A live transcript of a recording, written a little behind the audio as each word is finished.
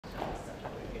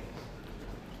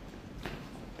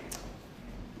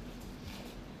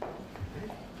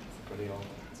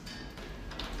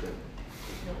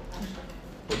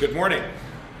Good morning.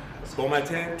 Bon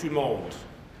matin, tout le monde.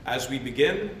 As we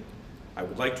begin, I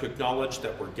would like to acknowledge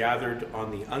that we're gathered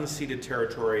on the unceded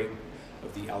territory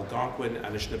of the Algonquin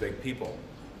Anishinaabe people.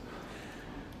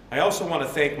 I also want to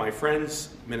thank my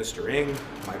friends, Minister Ng,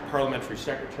 my Parliamentary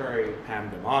Secretary,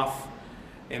 Pam Demoff,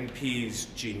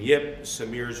 MPs Jean Yip,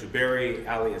 Samir Zuberi,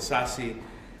 Ali Assasi,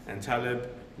 and Talib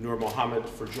Nur Mohammed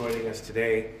for joining us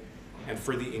today and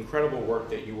for the incredible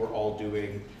work that you are all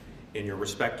doing in your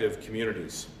respective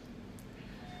communities.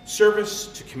 Service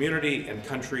to community and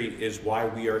country is why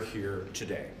we are here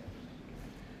today.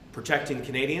 Protecting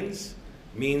Canadians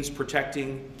means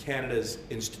protecting Canada's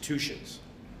institutions.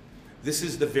 This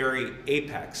is the very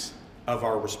apex of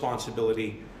our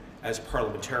responsibility as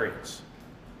parliamentarians.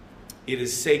 It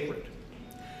is sacred.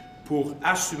 Pour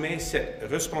assumer cette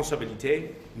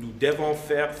responsabilité, nous devons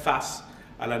faire face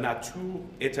à la nature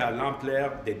et à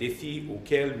l'ampleur des défis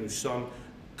auxquels nous sommes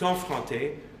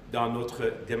confrontés dans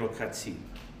notre démocratie.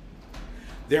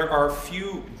 There are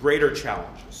few greater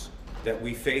challenges that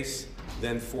we face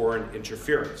than foreign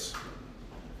interference.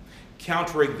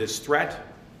 Countering this threat,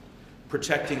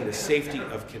 protecting the safety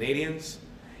of Canadians,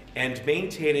 and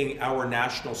maintaining our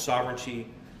national sovereignty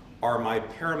are my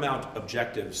paramount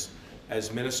objectives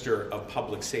as Minister of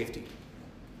Public Safety.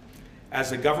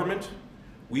 As a government,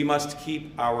 we must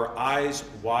keep our eyes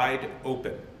wide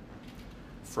open,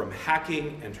 from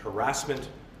hacking and harassment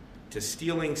to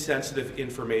stealing sensitive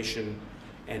information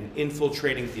and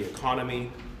infiltrating the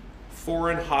economy.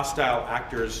 Foreign hostile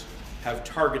actors have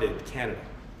targeted Canada.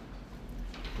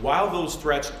 While those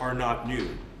threats are not new,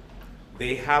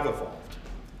 they have evolved.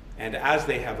 And as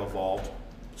they have evolved,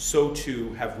 so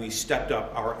too have we stepped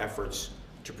up our efforts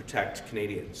to protect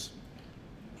Canadians.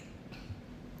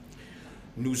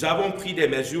 Nous avons pris des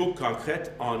mesures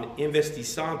concrètes en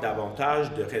investissant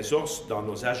davantage de ressources dans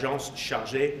nos agences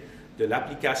chargées de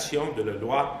l'application de la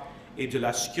loi et de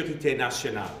la sécurité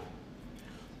nationale.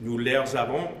 Nous leur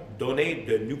avons donné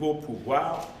de nouveaux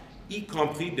pouvoirs, y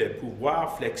compris des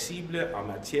pouvoirs flexibles en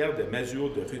matière de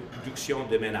mesures de réduction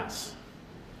des menaces.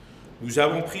 Nous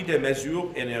avons pris des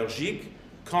mesures énergiques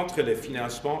contre le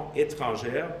financement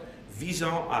étranger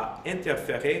visant à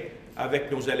interférer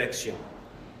avec nos élections.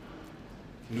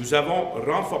 Nous avons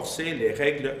renforcé les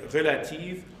règles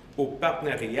relatives aux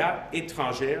partenariats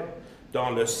étrangers dans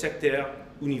le secteur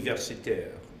universitaire.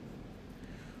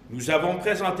 Nous avons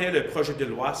présenté le projet de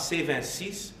loi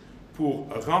C-26 pour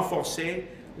renforcer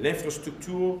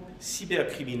l'infrastructure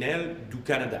cybercriminelle du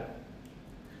Canada.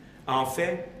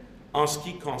 Enfin, en ce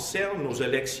qui concerne nos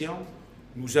élections,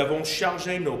 nous avons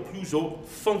chargé nos plus hauts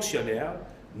fonctionnaires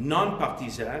non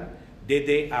partisans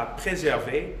d'aider à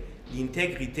préserver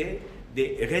l'intégrité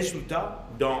des résultats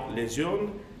dans les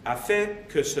urnes afin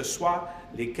que ce soit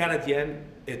les Canadiens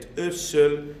et eux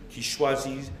seuls qui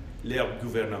choisissent leur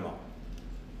gouvernement.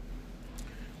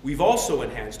 We've also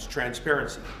enhanced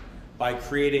transparency by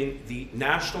creating the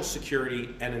National Security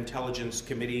and Intelligence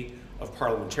Committee of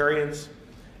Parliamentarians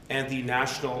and the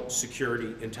National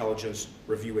Security Intelligence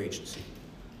Review Agency.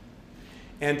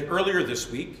 And earlier this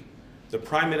week, the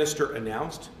Prime Minister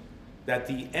announced that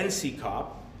the NCCOP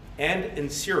and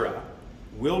NCIRA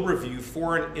will review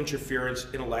foreign interference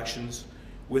in elections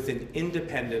with an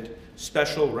independent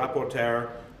special rapporteur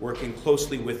working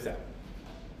closely with them.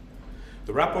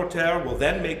 The rapporteur will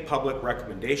then make public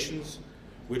recommendations,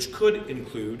 which could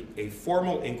include a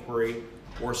formal inquiry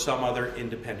or some other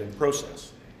independent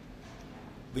process.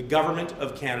 The Government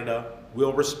of Canada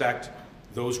will respect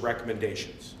those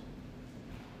recommendations.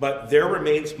 But there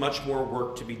remains much more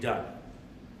work to be done.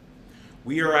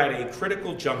 We are at a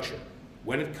critical juncture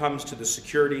when it comes to the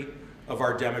security of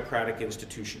our democratic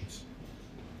institutions.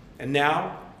 And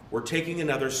now, we're taking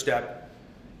another step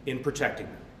in protecting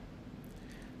them.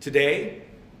 Today,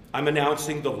 I'm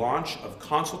announcing the launch of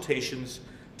consultations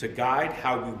to guide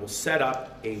how we will set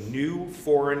up a new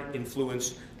foreign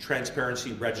influence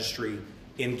transparency registry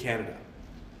in Canada.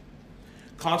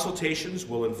 Consultations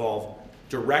will involve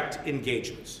direct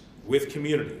engagements with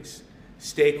communities,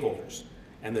 stakeholders,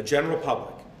 and the general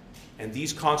public, and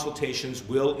these consultations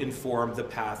will inform the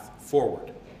path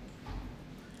forward.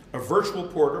 A virtual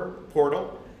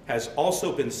portal has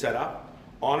also been set up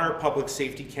on our Public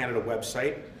Safety Canada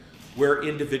website where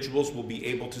individuals will be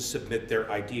able to submit their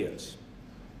ideas.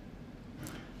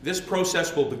 This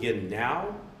process will begin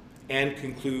now and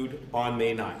conclude on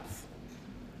May 9th.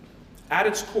 At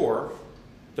its core,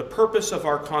 the purpose of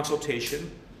our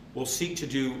consultation will seek to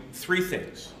do three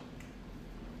things: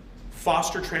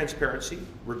 foster transparency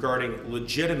regarding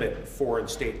legitimate foreign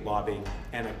state lobbying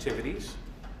and activities,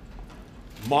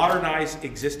 modernize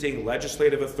existing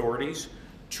legislative authorities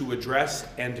to address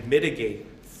and mitigate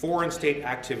foreign state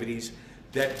activities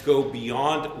that go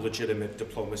beyond legitimate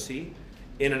diplomacy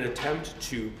in an attempt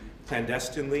to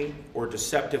clandestinely or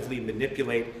deceptively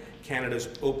manipulate Canada's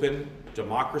open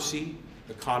democracy,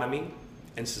 economy,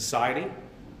 and society.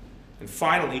 And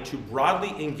finally, to broadly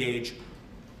engage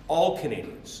all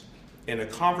Canadians in a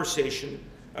conversation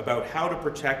about how to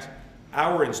protect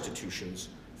our institutions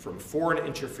from foreign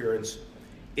interference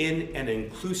in an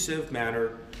inclusive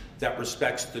manner that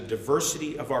respects the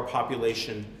diversity of our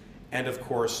population and, of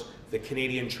course, the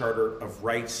Canadian Charter of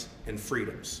Rights and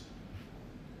Freedoms.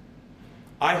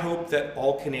 I hope that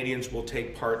all Canadians will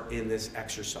take part in this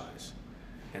exercise,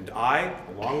 and I,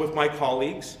 along with my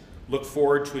colleagues, look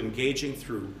forward to engaging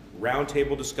through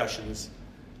roundtable discussions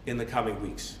in the coming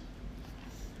weeks.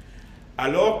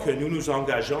 Alors que nous nous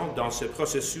engageons dans ce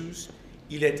processus,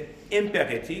 il est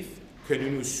impératif que nous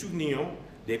nous souvenions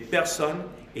des personnes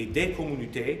et des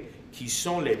communautés qui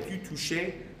sont les plus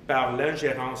touchées par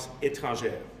l'ingérence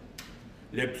étrangère.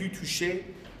 Le plus touché,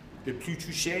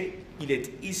 il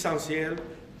est essentiel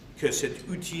que cet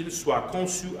outil soit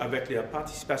conçu avec la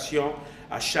participation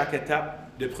à chaque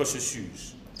étape du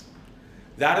processus.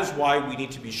 That is why we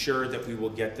need to be sure that we will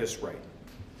get this right.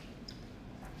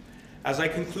 As I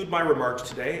conclude my remarks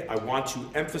today, I want to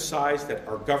emphasize that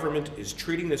our government is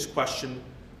treating this question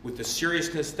with the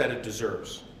seriousness that it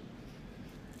deserves.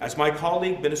 As my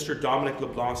colleague, Minister Dominic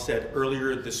LeBlanc, said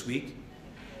earlier this week,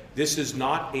 this is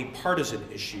not a partisan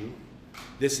issue,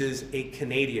 this is a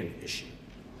Canadian issue.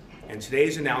 And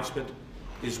today's announcement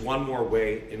is one more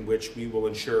way in which we will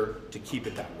ensure to keep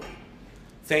it that way.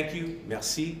 Thank you,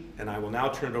 merci, and I will now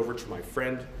turn it over to my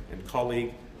friend and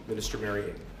colleague, Minister Mary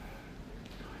Ng.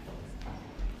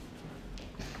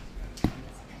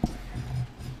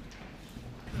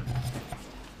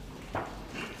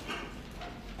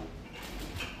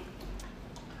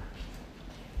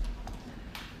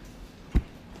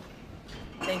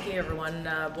 Thank you, everyone.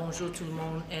 Bonjour tout le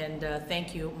monde, and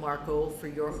thank you, Marco, for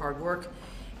your hard work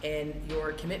and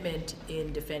your commitment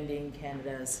in defending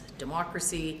Canada's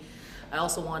democracy. I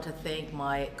also want to thank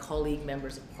my colleague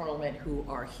members of Parliament who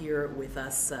are here with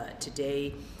us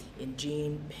today, in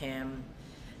Jean, Pam,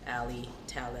 Ali,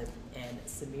 Talib, and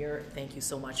Samir. Thank you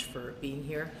so much for being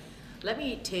here. Let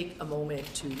me take a moment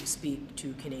to speak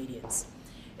to Canadians.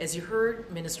 As you heard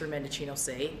Minister Mendicino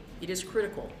say, it is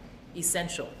critical,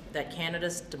 essential, that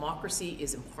Canada's democracy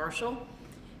is impartial,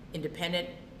 independent,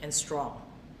 and strong.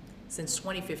 Since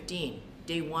 2015,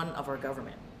 day one of our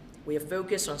government, we have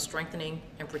focused on strengthening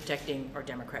and protecting our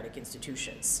democratic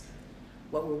institutions.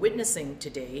 What we're witnessing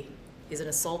today is an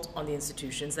assault on the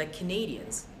institutions that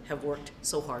Canadians have worked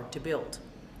so hard to build.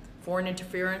 Foreign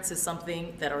interference is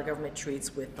something that our government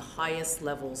treats with the highest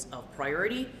levels of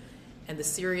priority and the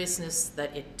seriousness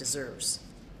that it deserves.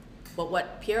 But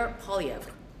what Pierre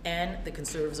Poilievre and the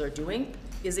Conservatives are doing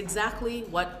is exactly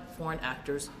what foreign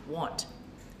actors want.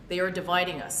 They are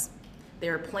dividing us. They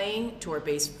are playing to our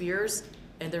base fears,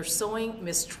 and they're sowing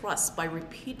mistrust by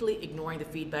repeatedly ignoring the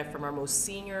feedback from our most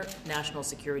senior national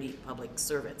security public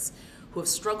servants, who have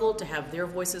struggled to have their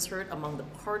voices heard among the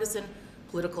partisan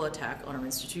political attack on our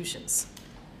institutions.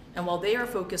 And while they are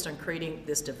focused on creating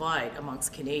this divide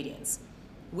amongst Canadians,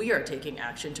 we are taking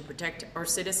action to protect our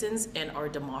citizens and our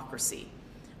democracy,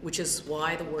 which is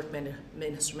why the work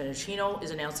Minister Mendicino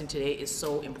is announcing today is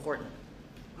so important.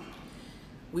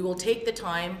 We will take the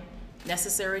time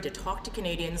necessary to talk to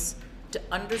Canadians, to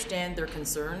understand their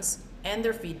concerns and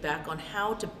their feedback on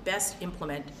how to best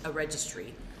implement a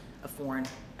registry of foreign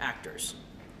actors.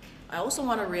 I also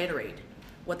want to reiterate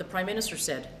what the Prime Minister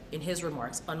said in his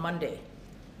remarks on Monday.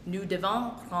 Nous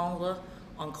devons prendre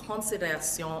en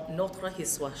considération notre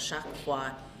histoire chaque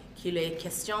fois qu'il est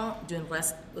question d'un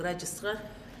registre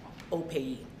au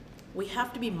pays. We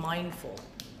have to be mindful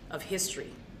of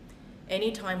history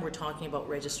anytime we're talking about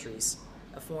registries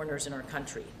of foreigners in our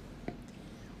country.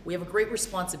 We have a great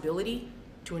responsibility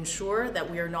to ensure that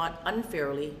we are not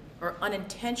unfairly or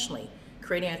unintentionally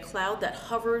creating a cloud that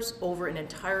hovers over an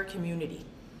entire community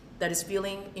that is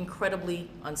feeling incredibly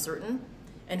uncertain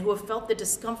and who have felt the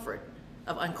discomfort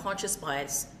of unconscious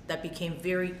bias that became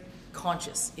very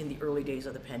conscious in the early days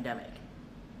of the pandemic.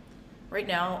 Right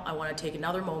now, I want to take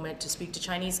another moment to speak to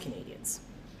Chinese Canadians.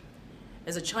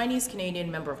 As a Chinese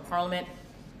Canadian Member of Parliament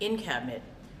in Cabinet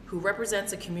who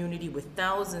represents a community with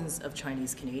thousands of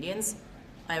Chinese Canadians,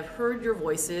 I have heard your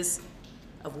voices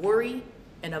of worry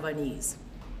and of unease.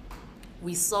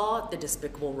 We saw the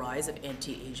despicable rise of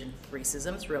anti-Asian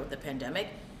racism throughout the pandemic,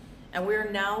 and we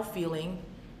are now feeling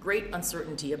great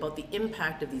uncertainty about the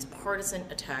impact of these partisan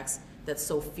attacks that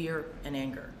sow fear and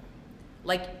anger.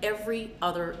 Like every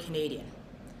other Canadian,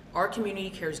 our community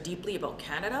cares deeply about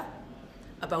Canada,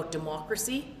 about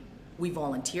democracy, we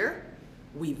volunteer,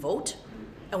 we vote,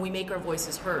 and we make our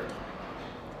voices heard.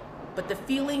 But the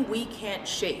feeling we can't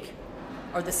shake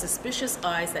are the suspicious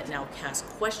eyes that now cast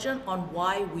question on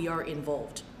why we are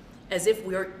involved, as if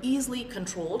we are easily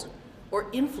controlled or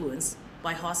influenced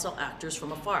by hostile actors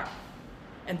from afar.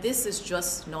 And this is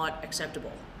just not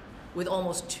acceptable. With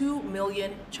almost 2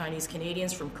 million Chinese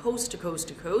Canadians from coast to coast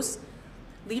to coast,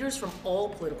 leaders from all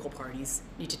political parties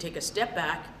need to take a step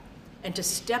back and to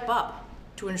step up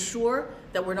to ensure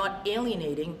that we're not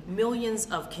alienating millions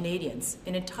of Canadians,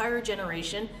 an entire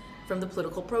generation, from the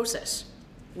political process.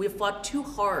 We have fought too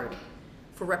hard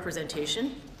for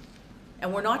representation,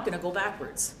 and we're not going to go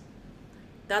backwards.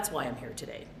 That's why I'm here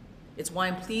today. It's why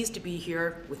I'm pleased to be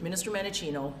here with Minister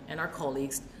Mendicino and our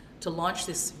colleagues to launch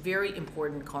this very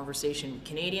important conversation with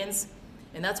Canadians,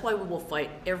 and that's why we will fight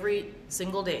every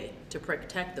single day to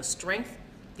protect the strength,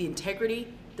 the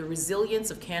integrity, the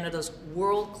resilience of Canada's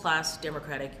world-class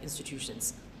democratic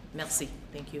institutions. Merci.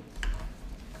 Thank you.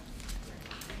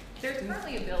 There's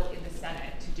currently a bill in the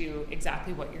Senate to do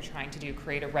exactly what you're trying to do,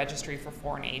 create a registry for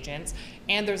foreign agents.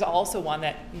 And there's also one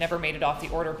that never made it off the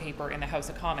order paper in the House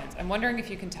of Commons. I'm wondering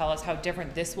if you can tell us how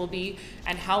different this will be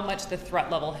and how much the threat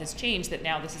level has changed that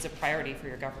now this is a priority for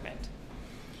your government.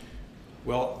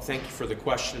 Well, thank you for the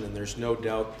question, and there's no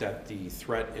doubt that the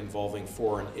threat involving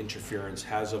foreign interference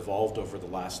has evolved over the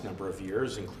last number of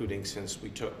years, including since we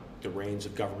took the reins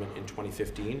of government in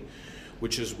 2015,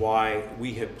 which is why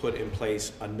we have put in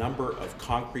place a number of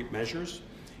concrete measures,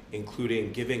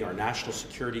 including giving our national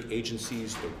security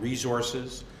agencies the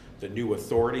resources, the new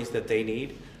authorities that they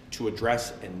need to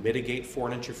address and mitigate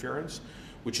foreign interference,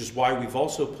 which is why we've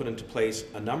also put into place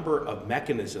a number of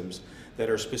mechanisms that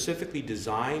are specifically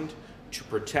designed to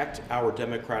protect our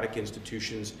democratic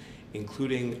institutions,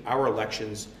 including our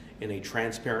elections, in a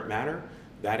transparent manner.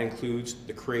 That includes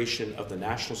the creation of the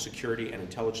National Security and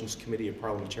Intelligence Committee of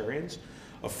Parliamentarians,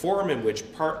 a forum in which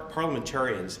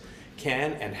parliamentarians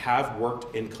can and have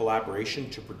worked in collaboration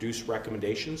to produce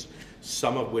recommendations,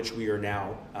 some of which we are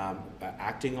now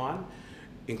acting on,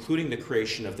 including the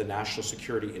creation of the National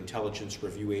Security Intelligence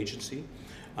Review Agency,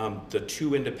 the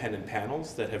 2 independent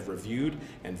panels that have reviewed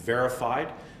and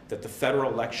verified that the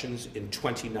federal elections in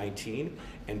 2019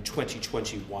 and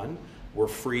 2021 were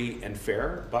free and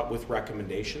fair, but with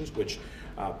recommendations which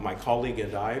my colleague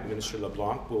and I, Minister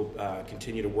LeBlanc, will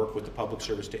continue to work with the Public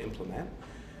Service to implement.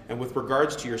 And with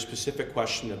regards to your specific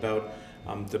question about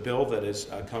the bill that has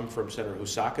come from Senator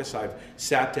Housakis, I've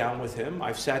sat down with him.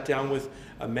 I've sat down with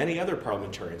many other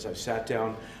parliamentarians. I've sat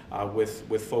down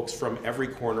with folks from every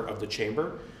corner of the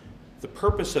chamber. The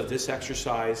purpose of this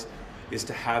exercise is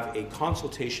to have a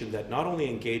consultation that not only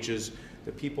engages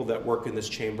the people that work in this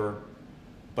chamber,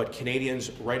 but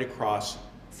Canadians right across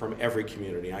from every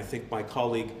community. I think my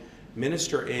colleague,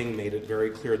 Minister Ng, made it very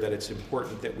clear that it's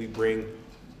important that we bring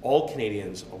all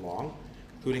Canadians along,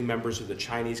 including members of the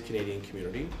Chinese Canadian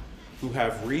community, who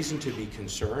have reason to be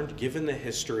concerned, given the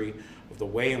history of the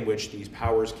way in which these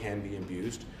powers can be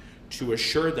abused, to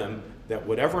assure them that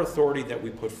whatever authority that we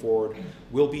put forward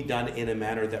will be done in a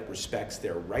manner that respects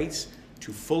their rights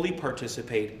to fully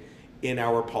participate in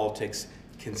our politics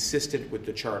consistent with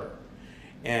the Charter.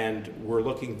 And we're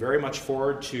looking very much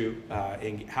forward to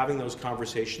having those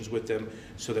conversations with them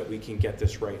so that we can get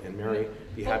this right. And Mary,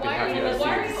 be happy to have you.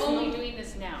 Why are you only doing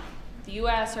this now? The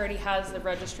US already has a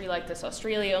registry like this.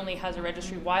 Australia only has a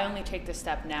registry. Why only take this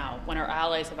step now when our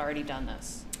allies have already done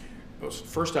this?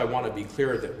 First, I want to be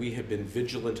clear that we have been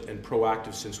vigilant and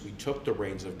proactive since we took the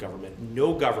reins of government.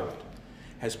 No government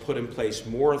has put in place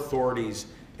more authorities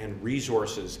and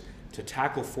resources to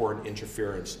tackle foreign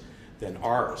interference than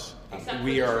ours. Except for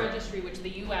this registry, which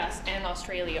the US and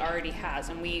Australia already has,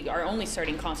 and we are only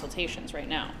starting consultations right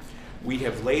now. We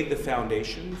have laid the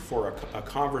foundation for a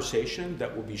conversation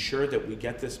that will be sure that we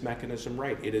get this mechanism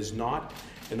right. It is not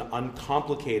an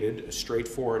uncomplicated,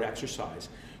 straightforward exercise.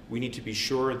 We need to be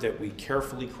sure that we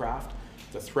carefully craft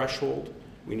the threshold.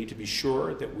 We need to be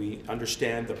sure that we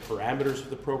understand the parameters of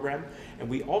the program, and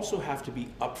we also have to be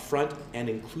upfront and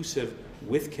inclusive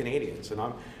with Canadians. And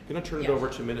I'm going to turn it over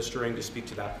to Minister Ng to speak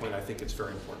to that point. I think it's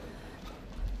very important.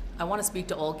 I want to speak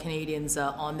to all Canadians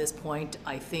on this point.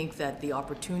 I think that the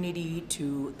opportunity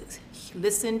to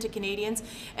listen to Canadians,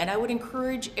 and I would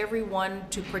encourage everyone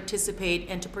to participate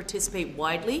and to participate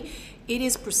widely. It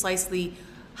is precisely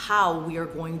how we are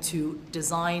going to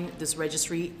design this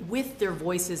registry with their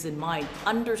voices in mind,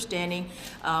 understanding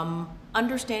the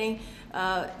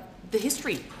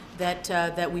history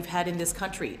that we've had in this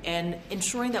country, and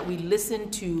ensuring that we listen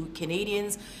to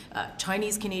Canadians,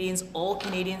 Chinese Canadians, all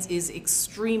Canadians is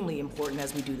extremely important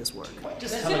as we do this work.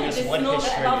 Just telling us what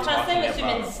history you're talking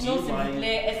about. Do you mind?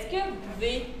 Est-ce que vous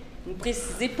pouvez nous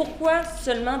préciser pourquoi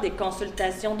seulement des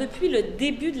consultations? Depuis le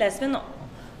début de la semaine,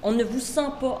 on ne vous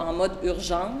sent pas en mode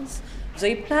urgence. Vous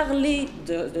avez parlé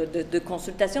de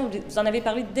consultations, vous en avez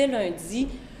parlé dès lundi.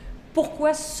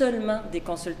 Pourquoi seulement des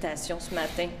consultations ce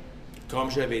matin? Comme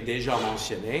j'avais déjà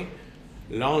mentionné,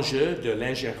 l'enjeu de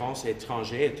l'ingérence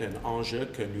étrangère est un enjeu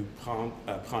que nous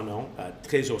prenons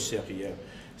très au sérieux.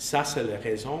 Ça, c'est la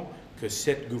raison que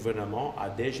ce gouvernement a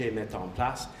déjà mis en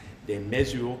place des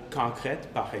mesures concrètes,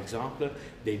 par exemple,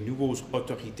 des nouvelles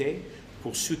autorités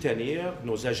pour soutenir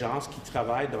nos agences qui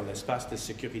travaillent dans l'espace de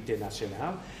sécurité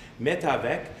nationale, mais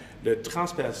avec la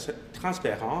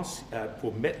transparence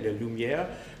pour mettre la lumière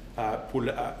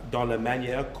dans la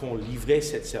manière qu'on livrait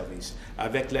ce service,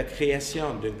 avec la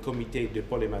création d'un comité de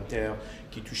parlementaires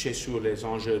qui touchait sur les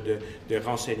enjeux de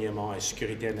renseignement et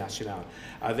sécurité nationale,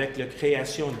 avec la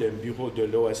création d'un bureau de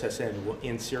l'OSSN ou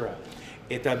INSIRA,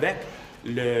 et avec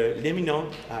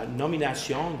l'imminente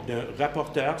nomination d'un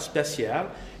rapporteur spécial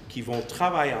qui vont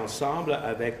travailler ensemble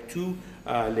avec tous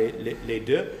les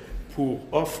deux pour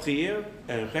offrir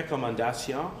une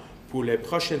recommandation pour les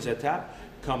prochaines étapes,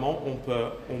 comment on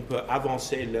peut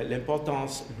avancer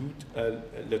l'importance,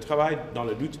 le travail dans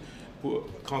la lutte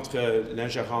contre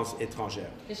l'ingérence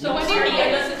étrangère. Il y a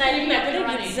l'Australie, ma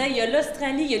collègue disait, il y a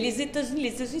l'Australie, il y a les États-Unis.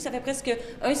 Les États-Unis, ça fait presque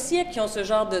un siècle qu'ils ont ce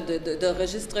genre de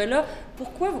registre-là.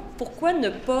 Pourquoi ne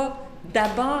pas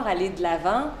d'abord aller de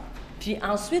l'avant, puis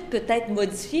ensuite peut-être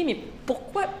modifier, mais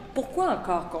pourquoi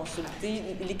encore consulter?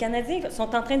 Les Canadiens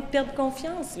sont en train de perdre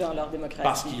confiance en leur démocratie.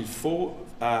 Parce qu'il faut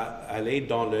aller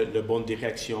dans la bonne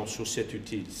direction sur cet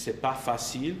outil. Ce n'est pas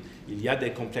facile, il y a des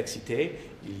complexités,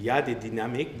 il y a des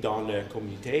dynamiques dans la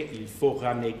communauté. Il faut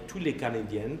ramener tous les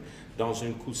Canadiens dans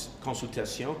une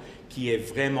consultation qui est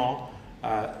vraiment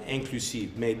inclusive.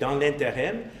 Mais dans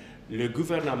l'intérim, le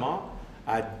gouvernement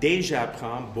a déjà pris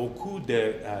beaucoup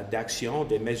d'actions,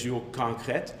 des mesures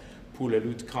concrètes pour la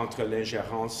lutte contre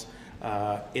l'ingérence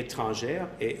étrangère,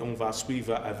 et on va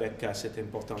suivre avec cette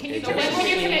importante agency.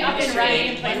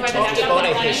 Talk about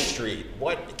a history.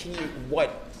 What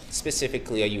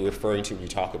specifically are you referring to when you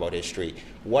talk about history?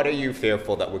 What are you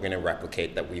fearful that we're going to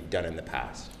replicate that we've done in the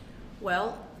past?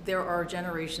 Well, there are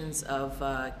generations of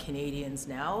Canadians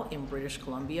now in British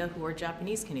Columbia who are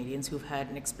Japanese Canadians who've had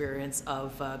an experience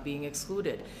of being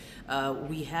excluded.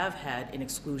 We have had an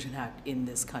exclusion act in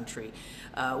this country.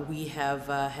 We have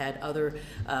had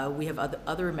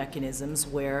other mechanisms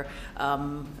where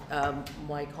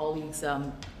my colleagues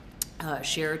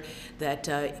shared that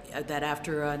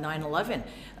after 9/11,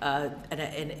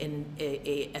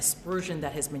 a aspersion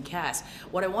that has been cast.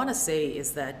 What I want to say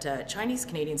is that Chinese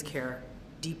Canadians care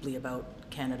deeply about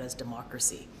Canada's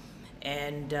democracy,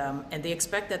 and they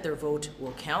expect that their vote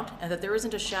will count and that there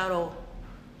isn't a shadow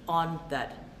on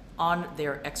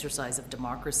their exercise of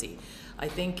democracy. I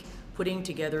think putting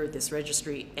together this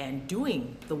registry and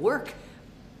doing the work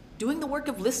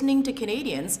of listening to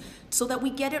Canadians so that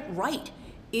we get it right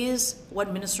is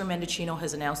what Minister Mendicino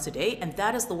has announced today, and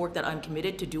that is the work that I'm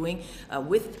committed to doing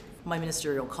with my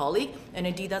ministerial colleague, and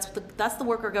indeed that's the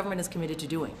work our government is committed to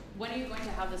doing. When are you going to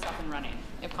have this up and running,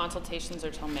 if consultations are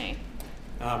till May?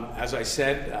 As I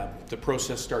said, the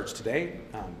process starts today.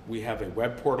 We have a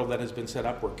web portal that has been set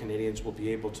up where Canadians will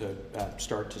be able to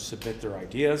start to submit their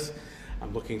ideas.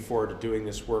 I'm looking forward to doing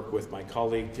this work with my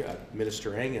colleague,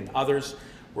 Minister Ng, and others,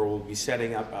 where we'll be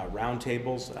setting up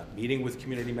roundtables, meeting with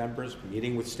community members,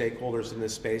 meeting with stakeholders in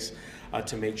this space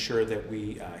to make sure that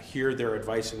we hear their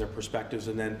advice and their perspectives,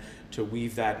 and then to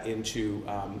weave that into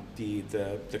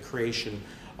the creation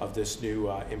of this new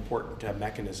important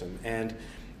mechanism. And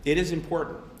it is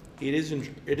important. It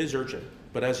is urgent.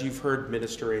 But as you've heard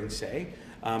Minister Ng say,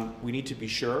 we need to be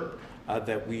sure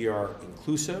that we are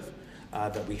inclusive,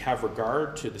 that we have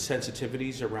regard to the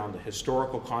sensitivities around the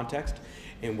historical context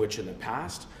in which, in the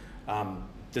past,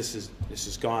 this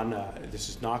has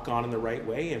not gone in the right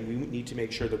way, and we need to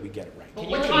make sure that we get it right. Can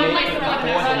you commit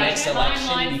before the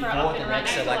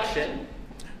next election?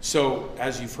 So,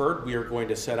 as you've heard, we are going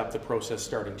to set up the process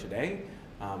starting today.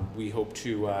 We hope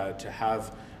to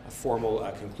have a formal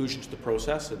conclusion to the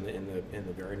process in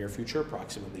the very near future,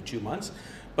 approximately 2 months.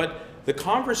 But the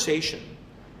conversation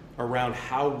around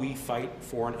how we fight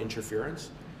foreign interference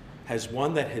has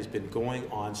one that has been going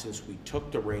on since we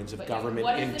took the reins of government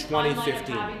in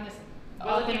 2015.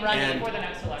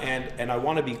 And I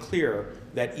want to be clear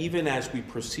that even as we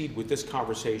proceed with this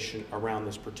conversation around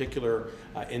this particular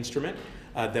instrument,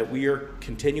 that we are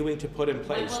continuing to put in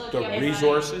place will it the be up and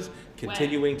resources, running?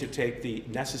 continuing to take the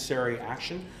necessary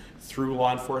action through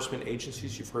law enforcement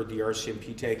agencies. You've heard the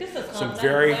RCMP take some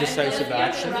very decisive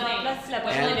action.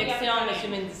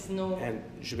 And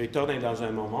je vais tourner dans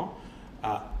un moment.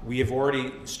 We have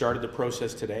already started the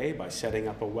process today by setting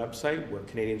up a website where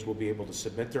Canadians will be able to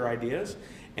submit their ideas,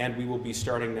 and we will be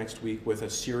starting next week with a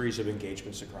series of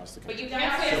engagements across the country. But you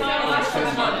can't say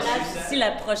D'ici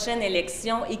la prochaine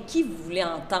élection, et qui vous voulez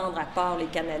entendre à part les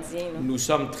Canadiens? Là? Nous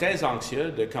sommes très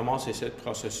anxieux de commencer ce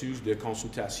processus de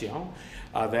consultation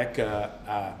avec,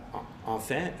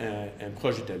 enfin, un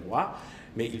projet de loi,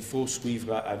 mais il faut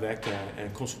suivre avec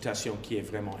une consultation qui est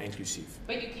vraiment inclusive.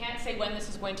 But you can't say when this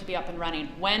is going to be up and running.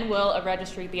 When will a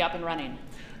registry be up and running?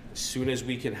 As soon as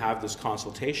we can have this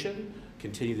consultation,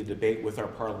 continue the debate with our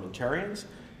parliamentarians,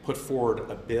 put forward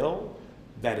a bill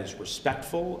that is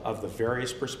respectful of the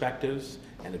various perspectives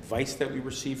and advice that we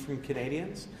receive from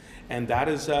Canadians, and that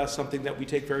is something that we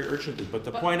take very urgently. But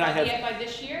the point I have... By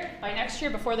this year? By next year,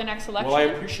 before the next election? Well, I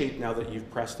appreciate now that you've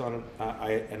pressed on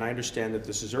it, and I understand that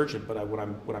this is urgent, but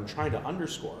what I'm trying to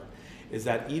underscore is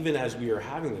that even as we are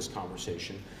having this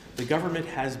conversation, the government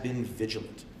has been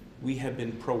vigilant. We have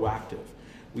been proactive.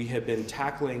 We have been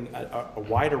tackling a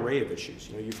wide array of issues.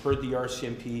 You know, you've heard the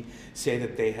RCMP say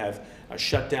that they have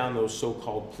shut down those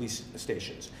so-called police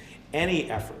stations.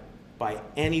 Any effort by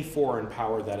any foreign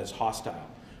power that is hostile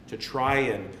to try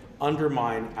and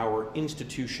undermine our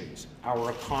institutions,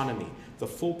 our economy, the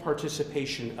full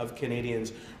participation of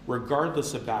Canadians,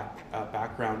 regardless of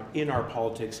background in our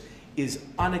politics, is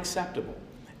unacceptable.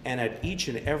 And at each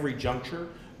and every juncture,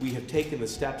 we have taken the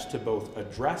steps to both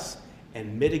address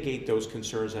and mitigate those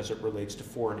concerns as it relates to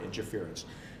foreign interference.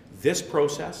 This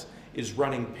process is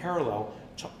running parallel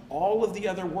to all of the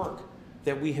other work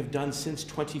that we have done since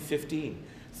 2015,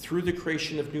 through the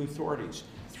creation of new authorities,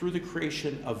 through the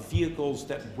creation of vehicles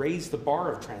that raise the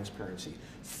bar of transparency,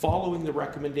 following the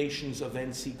recommendations of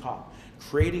NCCOP,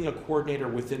 creating a coordinator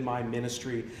within my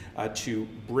ministry to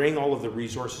bring all of the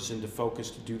resources into focus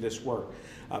to do this work,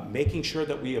 making sure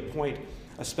that we appoint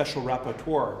a special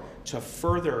rapporteur to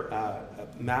further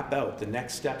map out the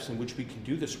next steps in which we can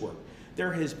do this work.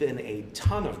 There has been a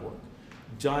ton of work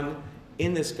done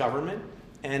in this government,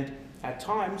 and at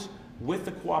times with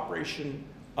the cooperation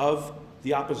of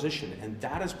the opposition, and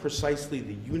that is precisely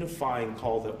the unifying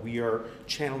call that we are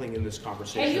channeling in this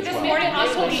conversation. And you just warned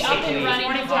us will be up and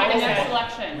running before the next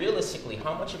election. Realistically,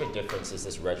 how much of a difference is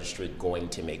this registry going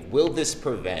to make? Will this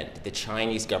prevent the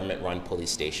Chinese government-run police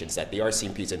stations that the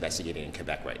RCMP is investigating in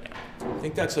Quebec right now? I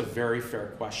think that's a very fair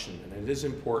question, and it is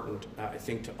important, I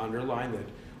think, to underline that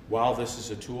while this is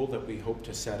a tool that we hope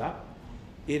to set up,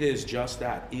 it is just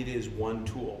that. It is one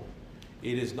tool.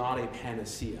 It is not a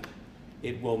panacea.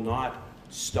 It will not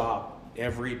stop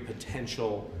every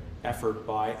potential effort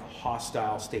by a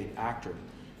hostile state actor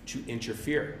to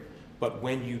interfere. But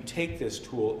when you take this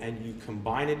tool and you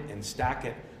combine it and stack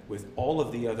it with all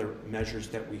of the other measures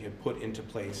that we have put into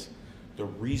place, the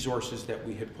resources that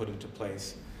we have put into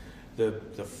place, the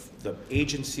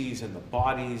agencies and the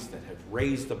bodies that have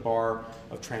raised the bar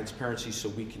of transparency so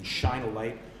we can shine a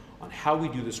light on how we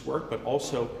do this work, but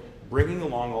also bringing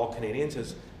along all Canadians,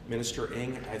 as Minister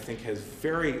Ng, I think, has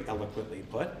very eloquently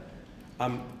put.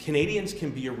 Canadians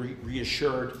can be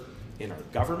reassured in our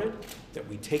government that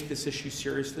we take this issue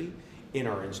seriously, in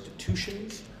our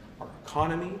institutions, our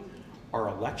economy, our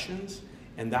elections,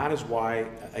 and that is why,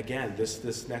 again,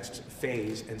 this next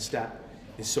phase and step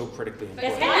is so critically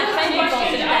important.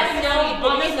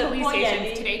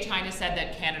 Today, China said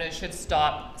that Canada should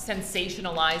stop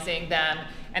sensationalizing them,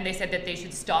 and they said that they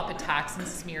should stop attacks and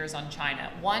smears on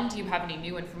China. One, do you have any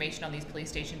new information on these police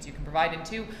stations you can provide? And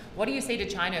two, what do you say to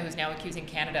China, who's now accusing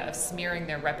Canada of smearing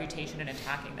their reputation and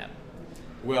attacking them?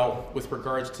 Well, with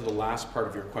regards to the last part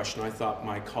of your question, I thought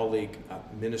my colleague,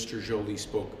 Minister Joly,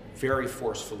 spoke very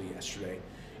forcefully yesterday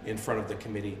in front of the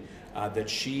committee that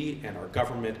she and our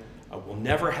government will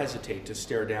never hesitate to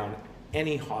stare down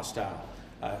any hostile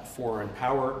foreign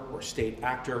power or state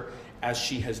actor, as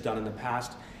she has done in the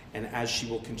past and as she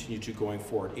will continue to going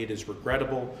forward. It is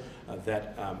regrettable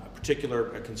that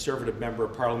a Conservative member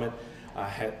of Parliament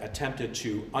had attempted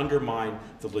to undermine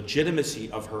the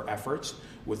legitimacy of her efforts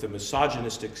with a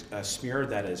misogynistic smear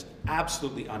that is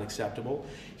absolutely unacceptable.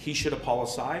 He should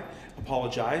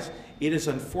apologize. It is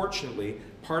unfortunately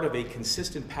part of a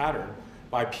consistent pattern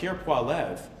by Pierre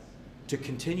Poilievre to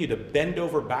continue to bend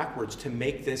over backwards to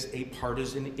make this a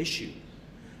partisan issue.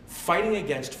 Fighting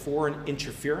against foreign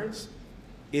interference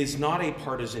is not a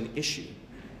partisan issue.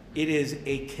 It is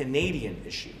a Canadian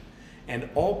issue. And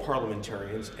all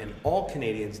parliamentarians and all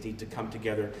Canadians need to come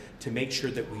together to make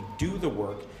sure that we do the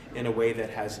work in a way that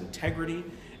has integrity,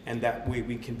 and that way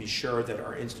we can be sure that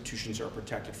our institutions are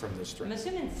protected from this threat.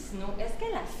 Monsieur Mendicino, est-ce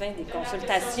qu'à la fin des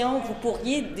consultations, vous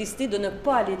pourriez décider de ne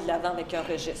pas aller de l'avant avec un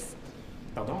registre?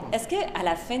 Pardon? Est-ce qu'à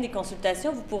la fin des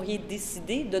consultations, vous pourriez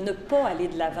décider de ne pas aller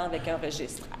de l'avant avec un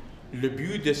registre? Le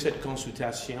but de cette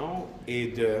consultation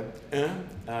est de,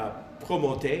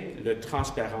 promoter la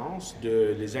transparence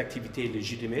des activités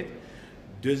légitimes.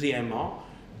 Deuxièmement,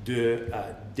 de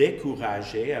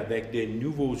décourager avec des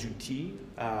nouveaux outils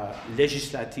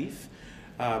législatifs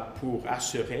pour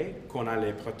assurer qu'on a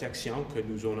les protections que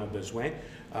nous en avons besoin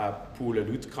pour la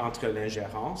lutte contre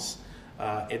l'ingérence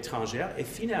étrangère et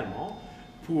finalement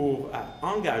pour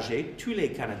engager tous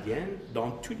les Canadiens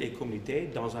dans toutes les communautés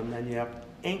dans une manière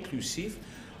inclusive.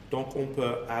 Donc, on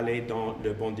peut aller dans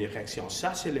la bonne direction.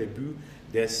 Ça, c'est le but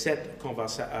de cette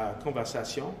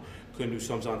conversation que nous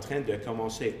sommes en train de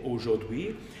commencer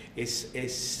aujourd'hui. Et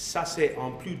ça, c'est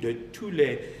en plus de toutes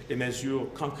les mesures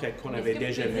concrètes qu'on avait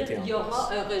déjà mises en place. Il y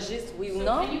aura un registre, oui ou So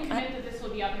non? can you commit that this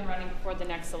will be up and running before the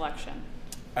next election?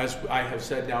 As I have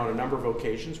said now on a number of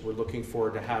occasions, we're looking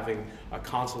forward to having a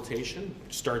consultation.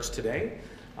 It starts today.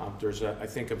 There's, I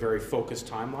think, a very focused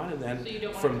timeline, and then So you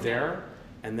don't want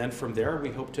from to there, we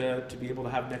hope to be able to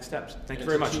have next steps. Thank you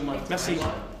very much. Merci.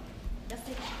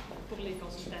 Merci pour les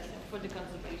consultations, for the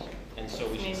consultation. And so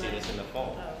we should see this in the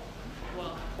fall.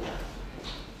 Well,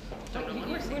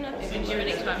 we're not even sure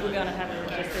we're going to have a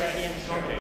register at the end.